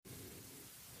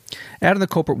Out in the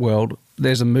corporate world,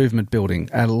 there's a movement building,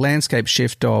 a landscape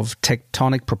shift of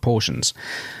tectonic proportions.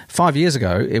 5 years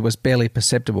ago, it was barely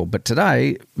perceptible, but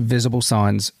today, visible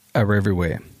signs are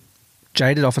everywhere.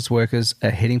 Jaded office workers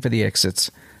are heading for the exits,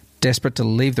 desperate to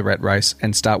leave the rat race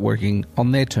and start working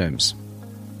on their terms.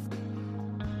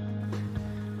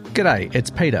 G'day,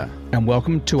 it's Peter, and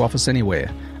welcome to Office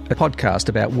Anywhere, a podcast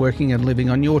about working and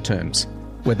living on your terms,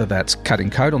 whether that's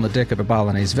cutting code on the deck of a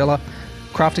Balinese villa,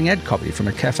 crafting ad copy from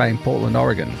a cafe in Portland,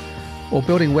 Oregon, or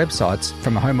building websites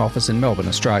from a home office in Melbourne,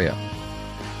 Australia.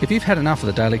 If you've had enough of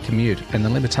the daily commute and the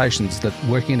limitations that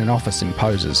working in an office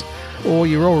imposes, or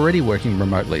you're already working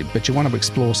remotely but you want to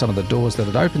explore some of the doors that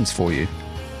it opens for you,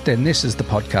 then this is the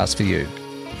podcast for you.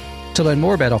 To learn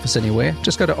more about Office Anywhere,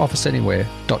 just go to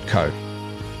officeanywhere.co.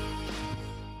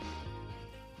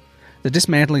 The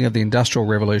dismantling of the Industrial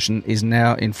Revolution is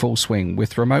now in full swing,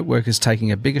 with remote workers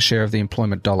taking a bigger share of the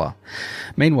employment dollar.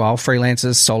 Meanwhile,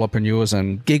 freelancers, solopreneurs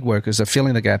and gig workers are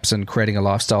filling the gaps and creating a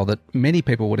lifestyle that many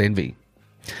people would envy.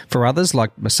 For others,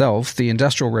 like myself, the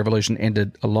Industrial Revolution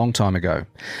ended a long time ago.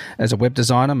 As a web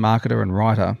designer, marketer and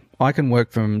writer, I can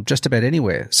work from just about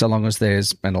anywhere, so long as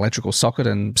there's an electrical socket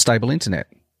and stable internet.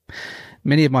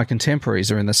 Many of my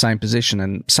contemporaries are in the same position,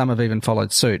 and some have even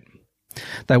followed suit.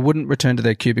 They wouldn't return to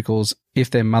their cubicles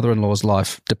if their mother-in-law's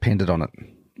life depended on it.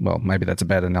 Well, maybe that's a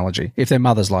bad analogy. If their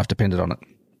mother's life depended on it.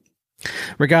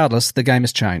 Regardless, the game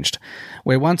has changed.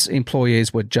 Where once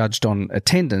employees were judged on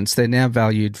attendance, they're now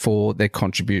valued for their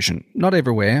contribution. Not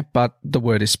everywhere, but the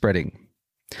word is spreading.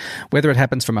 Whether it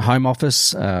happens from a home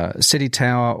office, a city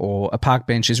tower, or a park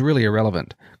bench is really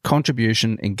irrelevant.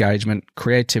 Contribution, engagement,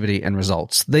 creativity, and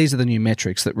results. These are the new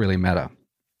metrics that really matter.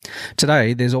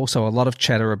 Today, there's also a lot of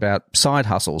chatter about side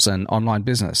hustles and online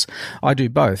business. I do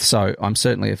both, so I'm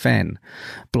certainly a fan.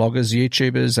 Bloggers,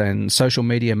 YouTubers, and social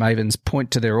media mavens point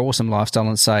to their awesome lifestyle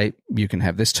and say, you can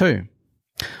have this too.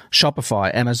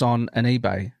 Shopify, Amazon, and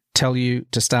eBay tell you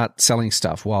to start selling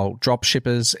stuff, while drop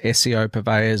shippers, SEO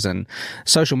purveyors, and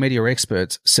social media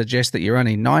experts suggest that you're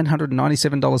only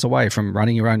 $997 away from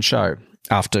running your own show,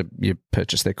 after you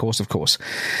purchase their course, of course.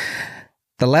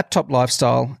 The laptop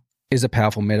lifestyle is a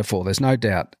powerful metaphor, there's no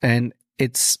doubt, and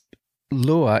its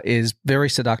lure is very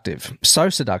seductive, so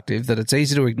seductive that it's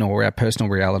easy to ignore our personal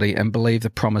reality and believe the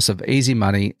promise of easy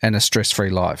money and a stress-free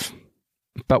life.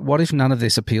 But what if none of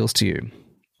this appeals to you?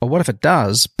 Or what if it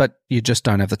does, but you just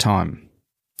don't have the time?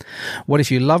 What if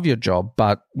you love your job,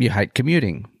 but you hate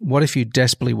commuting? What if you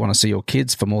desperately want to see your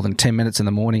kids for more than 10 minutes in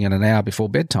the morning and an hour before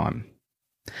bedtime?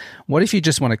 What if you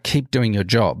just want to keep doing your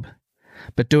job,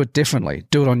 but do it differently,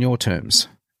 do it on your terms?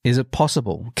 Is it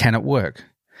possible? Can it work?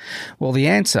 Well, the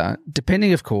answer,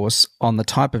 depending of course on the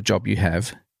type of job you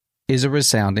have, is a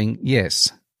resounding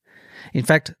yes. In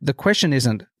fact, the question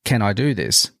isn't, can I do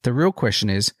this? The real question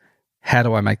is, how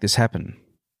do I make this happen?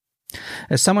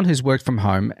 As someone who's worked from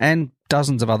home and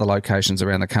dozens of other locations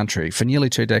around the country for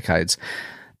nearly 2 decades,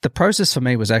 the process for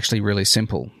me was actually really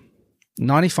simple.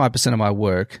 95% of my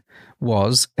work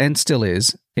was, and still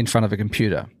is, in front of a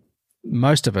computer.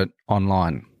 Most of it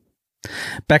online.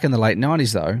 Back in the late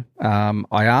 90s, though,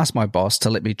 I asked my boss to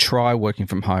let me try working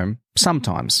from home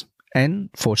sometimes,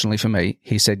 and fortunately for me,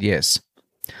 he said yes.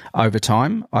 Over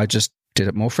time, I just did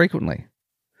it more frequently.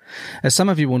 As some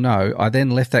of you will know, I then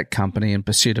left that company in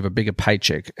pursuit of a bigger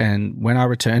paycheck, and when I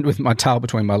returned with my tail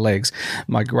between my legs,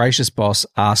 my gracious boss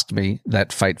asked me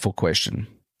that fateful question.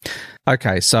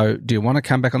 Okay, so do you want to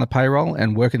come back on the payroll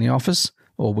and work in the office,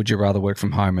 or would you rather work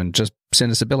from home and just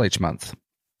send us a bill each month?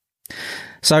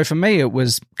 So for me, it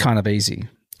was kind of easy,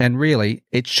 and really,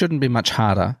 it shouldn't be much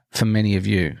harder for many of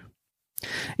you.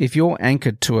 If you're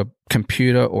anchored to a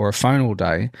computer or a phone all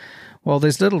day, well,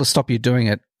 there's little to stop you doing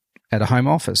it at a home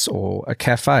office or a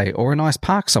cafe or a nice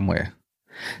park somewhere.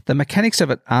 The mechanics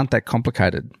of it aren't that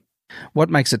complicated. What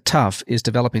makes it tough is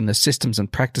developing the systems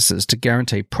and practices to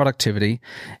guarantee productivity,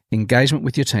 engagement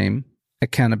with your team,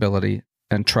 accountability,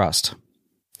 and trust.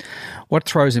 What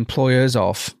throws employers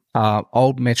off are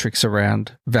old metrics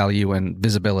around value and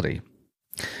visibility.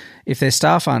 If their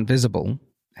staff aren't visible,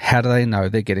 how do they know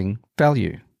they're getting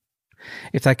value?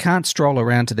 If they can't stroll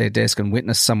around to their desk and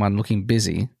witness someone looking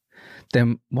busy,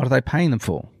 then what are they paying them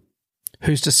for?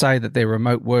 Who's to say that their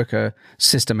remote worker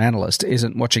system analyst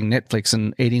isn't watching Netflix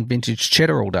and eating vintage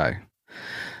cheddar all day?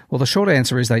 Well, the short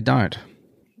answer is they don't,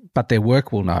 but their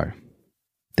work will know.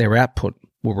 Their output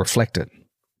will reflect it.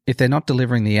 If they're not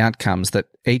delivering the outcomes that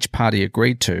each party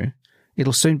agreed to,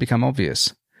 it'll soon become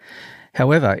obvious.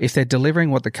 However, if they're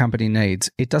delivering what the company needs,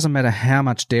 it doesn't matter how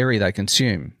much dairy they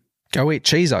consume. Go eat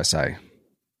cheese, I say.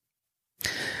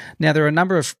 Now, there are a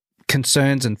number of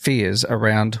concerns and fears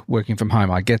around working from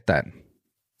home. I get that.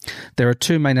 There are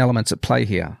two main elements at play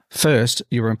here. First,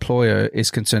 your employer is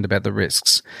concerned about the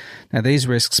risks. Now, these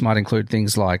risks might include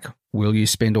things like, will you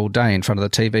spend all day in front of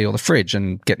the TV or the fridge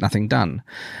and get nothing done?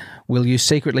 Will you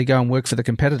secretly go and work for the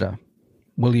competitor?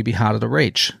 Will you be harder to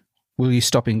reach? Will you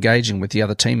stop engaging with the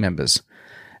other team members?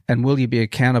 And will you be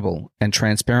accountable and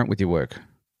transparent with your work?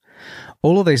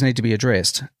 All of these need to be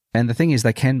addressed, and the thing is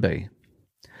they can be.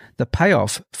 The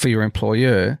payoff for your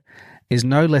employer is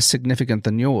no less significant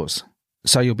than yours,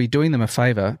 so you'll be doing them a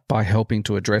favour by helping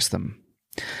to address them.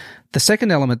 The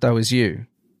second element, though, is you.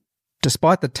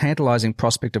 Despite the tantalising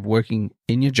prospect of working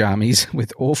in your jammies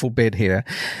with awful bed hair,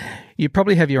 you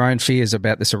probably have your own fears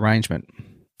about this arrangement,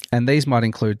 and these might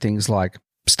include things like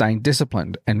staying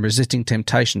disciplined and resisting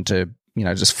temptation to,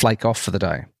 just flake off for the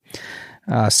day.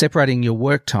 Separating your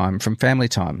work time from family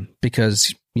time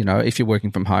because, if you're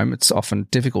working from home, it's often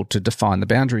difficult to define the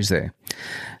boundaries there.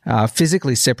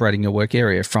 Physically separating your work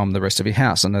area from the rest of your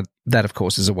house, and that, of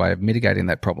course, is a way of mitigating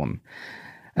that problem.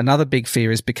 Another big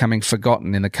fear is becoming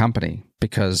forgotten in the company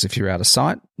because if you're out of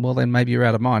sight, well, then maybe you're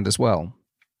out of mind as well.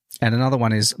 And another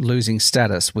one is losing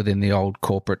status within the old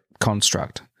corporate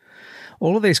construct.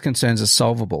 All of these concerns are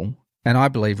solvable and I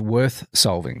believe worth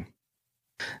solving.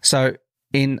 So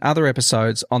in other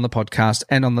episodes on the podcast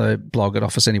and on the blog at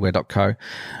officeanywhere.co,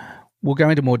 we'll go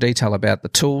into more detail about the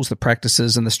tools, the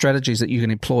practices, and the strategies that you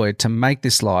can employ to make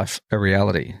this life a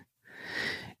reality.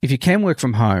 If you can work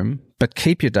from home but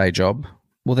keep your day job,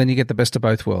 well, then you get the best of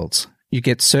both worlds. You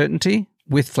get certainty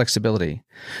with flexibility.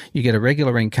 You get a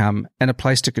regular income and a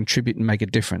place to contribute and make a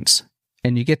difference.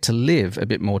 And you get to live a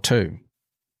bit more too.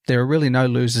 There are really no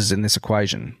losers in this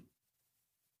equation.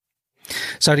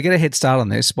 So to get a head start on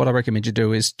this, what I recommend you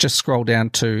do is just scroll down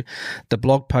to the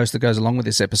blog post that goes along with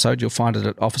this episode. You'll find it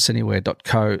at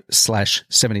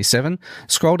officeanywhere.co/77.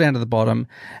 Scroll down to the bottom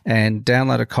and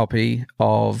download a copy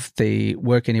of the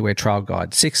Work Anywhere Trial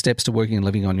Guide, 6 Steps to Working and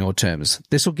Living on Your Terms.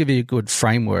 This will give you a good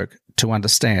framework to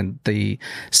understand the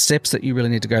steps that you really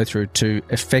need to go through to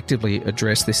effectively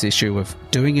address this issue of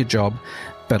doing your job,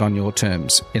 but on your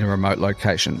terms in a remote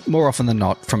location, more often than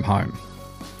not from home.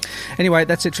 Anyway,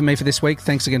 that's it for me for this week.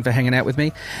 Thanks again for hanging out with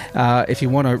me. If you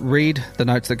want to read the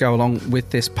notes that go along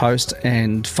with this post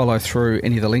and follow through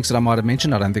any of the links that I might have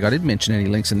mentioned, I don't think I did mention any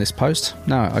links in this post.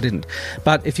 No, I didn't.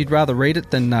 But if you'd rather read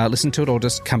it than listen to it or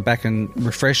just come back and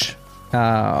refresh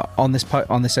on this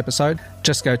episode,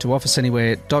 just go to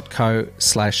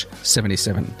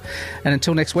officeanywhere.co/77. And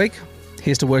until next week,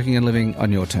 here's to working and living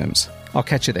on your terms. I'll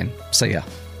catch you then. See ya.